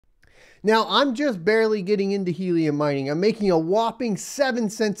Now, I'm just barely getting into helium mining. I'm making a whopping 7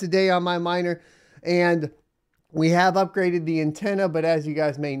 cents a day on my miner, and we have upgraded the antenna, but as you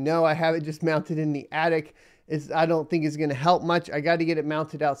guys may know, I have it just mounted in the attic. I don't think it's going to help much. I got to get it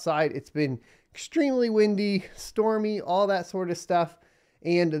mounted outside. It's been extremely windy, stormy, all that sort of stuff,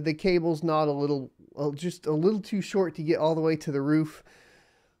 and the cable's not just a little too short to get all the way to the roof.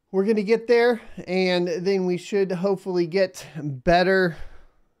 We're going to get there, and then we should hopefully get better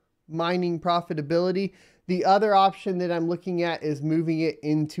mining profitability. The other option that I'm looking at is moving it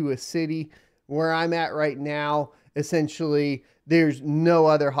into a city. Where I'm at right now, essentially, there's no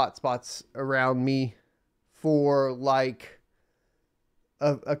other hotspots around me for like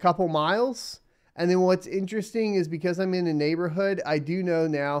a couple miles. And then what's interesting is because I'm in a neighborhood, I do know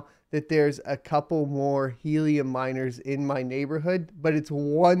now that there's a couple more helium miners in my neighborhood, but it's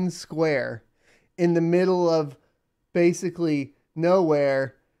one square in the middle of basically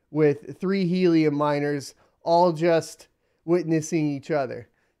nowhere with 3 helium miners all just witnessing each other.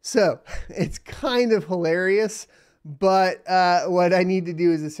 So it's kind of hilarious, but what I need to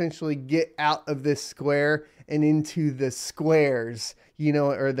do is essentially get out of this square and into the squares, you know,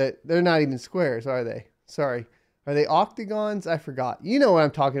 or they're not even squares, are they? Sorry. Are they octagons? I forgot. You know what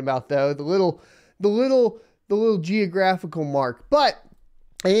I'm talking about though. The little geographical mark, but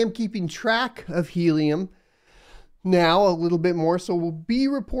I am keeping track of helium now a little bit more. So we'll be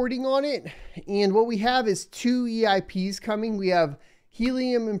reporting on it. And what we have is 2 EIPs coming. We have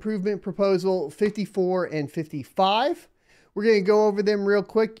Helium Improvement Proposal 54 and 55. We're going to go over them real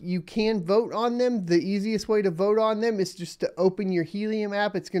quick. You can vote on them. The easiest way to vote on them is just to open your Helium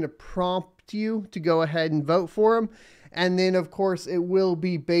app. It's going to prompt you to go ahead and vote for them. And then, of course, it will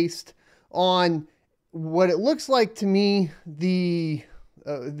be based on what it looks like to me, the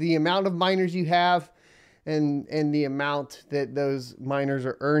amount of miners you have and the amount that those miners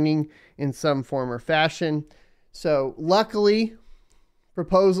are earning in some form or fashion. So luckily,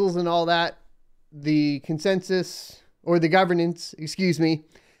 proposals and all that, the consensus or the governance, excuse me,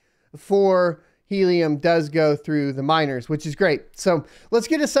 for helium does go through the miners, which is great. So let's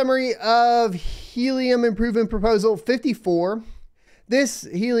get a summary of Helium Improvement Proposal 54. This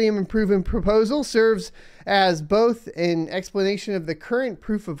Helium Improvement Proposal serves as both an explanation of the current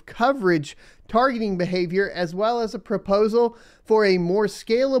proof of coverage targeting behavior, as well as a proposal for a more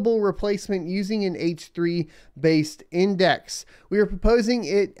scalable replacement using an H3 based index. We are proposing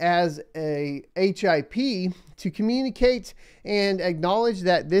it as a HIP to communicate and acknowledge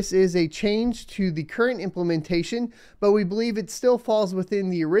that this is a change to the current implementation, but we believe it still falls within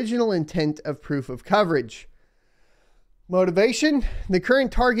the original intent of proof of coverage. Motivation: the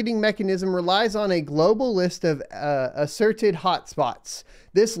current targeting mechanism relies on a global list of asserted hotspots.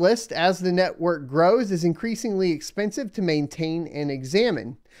 This list, as the network grows, is increasingly expensive to maintain and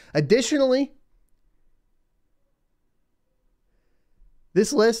examine. Additionally,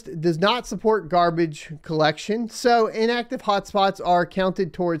 this list does not support garbage collection, so inactive hotspots are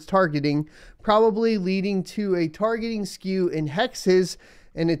counted towards targeting, probably leading to a targeting skew in hexes,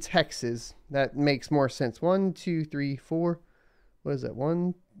 and it's hexes. That makes more sense. 1, 2, 3, 4. What is that?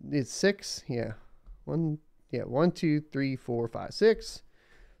 1, it's 6. Yeah. 1, 2, 3, 4, 5, 6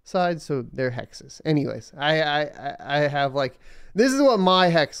 sides. So they're hexes. Anyways, I have like, this is what my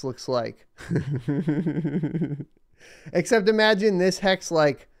hex looks like. Except imagine this hex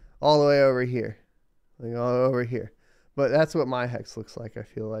like all the way over here. Like all over here. But that's what my hex looks like, I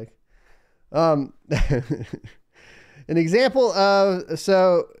feel like. An example of,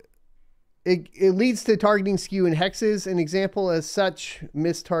 so it leads to targeting skew in hexes. An example as such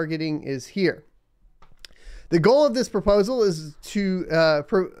mistargeting is here. The goal of this proposal is to,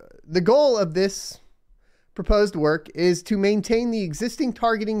 the goal of this proposed work is to maintain the existing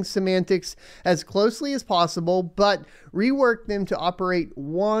targeting semantics as closely as possible, but rework them to operate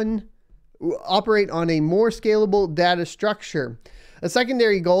on a more scalable data structure. A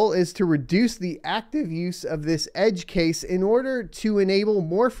secondary goal is to reduce the active use of this edge case in order to enable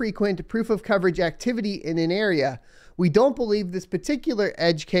more frequent proof of coverage activity in an area. We don't believe this particular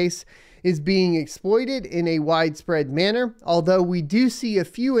edge case is being exploited in a widespread manner, although we do see a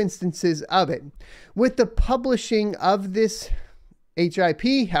few instances of it. With the publishing of this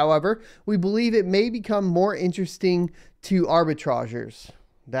HIP, however, we believe it may become more interesting to arbitrageurs.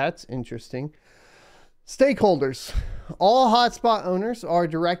 That's interesting. Stakeholders. All hotspot owners are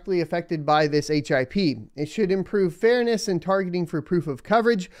directly affected by this HIP. It should improve fairness and targeting for proof of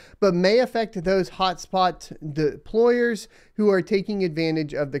coverage, but may affect those hotspot deployers who are taking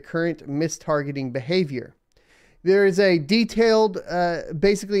advantage of the current mistargeting behavior. There is a detailed,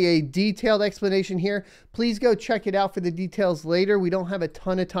 basically a detailed explanation here. Please go check it out for the details later. We don't have a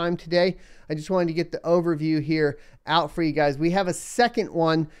ton of time today. I just wanted to get the overview here out for you guys. We have a second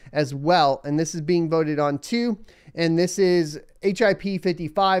one as well, and this is being voted on too. And this is HIP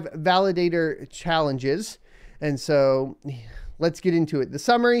 55 Validator Challenges. And so let's get into it. The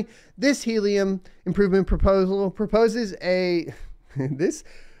summary: this Helium improvement proposal proposes a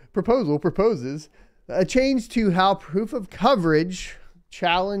a change to how proof of coverage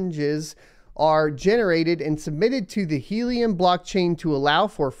challenges are generated and submitted to the Helium blockchain to allow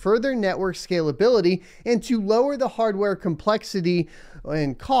for further network scalability and to lower the hardware complexity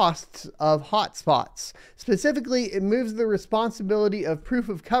and costs of hotspots. Specifically, it moves the responsibility of proof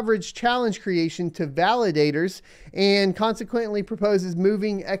of coverage challenge creation to validators and consequently proposes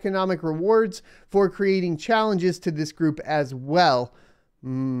moving economic rewards for creating challenges to this group as well.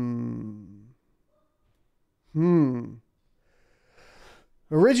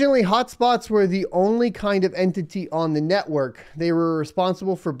 Originally, hotspots were the only kind of entity on the network. They were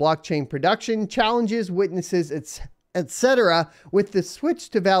responsible for blockchain production, challenges, witnesses, etc. With the switch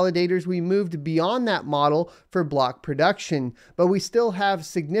to validators, we moved beyond that model for block production, but we still have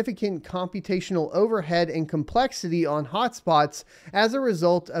significant computational overhead and complexity on hotspots as a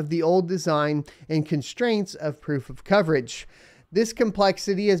result of the old design and constraints of proof of coverage. This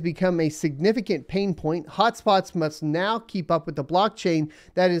complexity has become a significant pain point. Hotspots must now keep up with the blockchain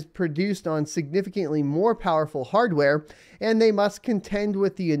that is produced on significantly more powerful hardware, and they must contend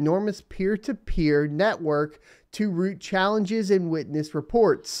with the enormous peer-to-peer network to route challenges and witness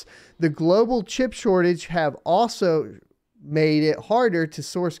reports. The global chip shortage have also made it harder to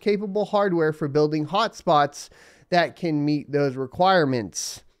source capable hardware for building hotspots that can meet those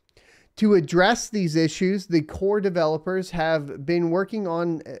requirements. To address these issues, the core developers have been working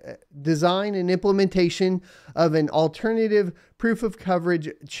on design and implementation of an alternative proof of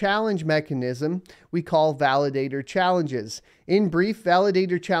coverage challenge mechanism we call Validator Challenges. In brief,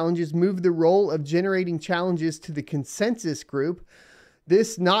 Validator Challenges move the role of generating challenges to the consensus group.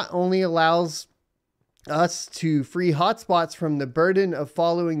 This not only allows us to free hotspots from the burden of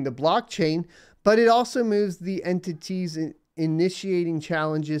following the blockchain, but it also moves the entities initiating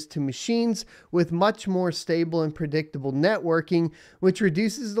challenges to machines with much more stable and predictable networking, which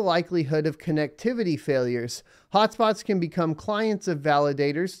reduces the likelihood of connectivity failures. Hotspots can become clients of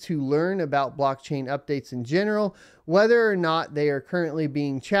validators to learn about blockchain updates in general, whether or not they are currently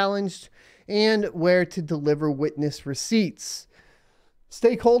being challenged, and where to deliver witness receipts.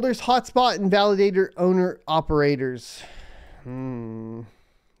 Stakeholders, hotspot, and validator owner operators.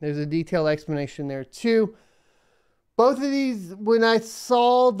 There's a detailed explanation there too. Both of these, when I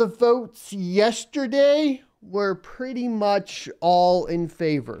saw the votes yesterday, were pretty much all in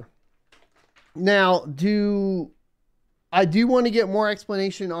favor. Now, I do want to get more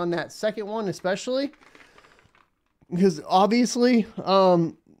explanation on that second one, especially because obviously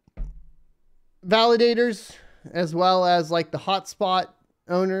validators, as well as like the hotspot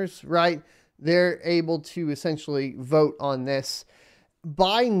owners, right? They're able to essentially vote on this.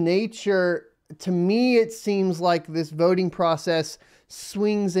 By nature, to me, it seems like this voting process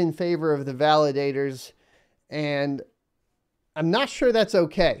swings in favor of the validators, and I'm not sure that's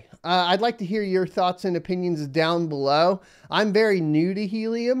okay. I'd like to hear your thoughts and opinions down below. I'm very new to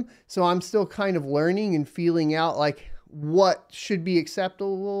Helium, so I'm still kind of learning and feeling out like what should be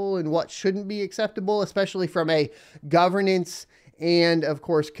acceptable and what shouldn't be acceptable, especially from a governance and, of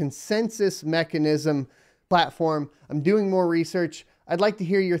course, consensus mechanism platform. I'm doing more research. I'd like to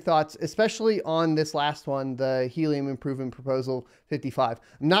hear your thoughts, especially on this last one, the Helium Improvement Proposal 55.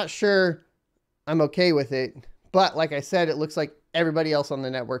 I'm not sure I'm okay with it, but like I said, it looks like everybody else on the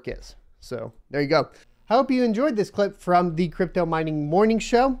network is. So there you go. I hope you enjoyed this clip from the Crypto Mining Morning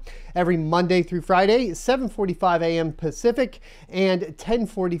Show every Monday through Friday, 7:45 a.m. Pacific and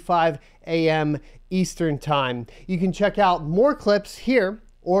 10:45 a.m. Eastern Time. You can check out more clips here,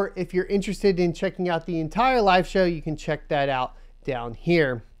 or if you're interested in checking out the entire live show, you can check that out down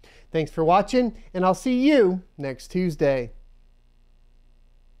here. Thanks for watching, and I'll see you next Tuesday.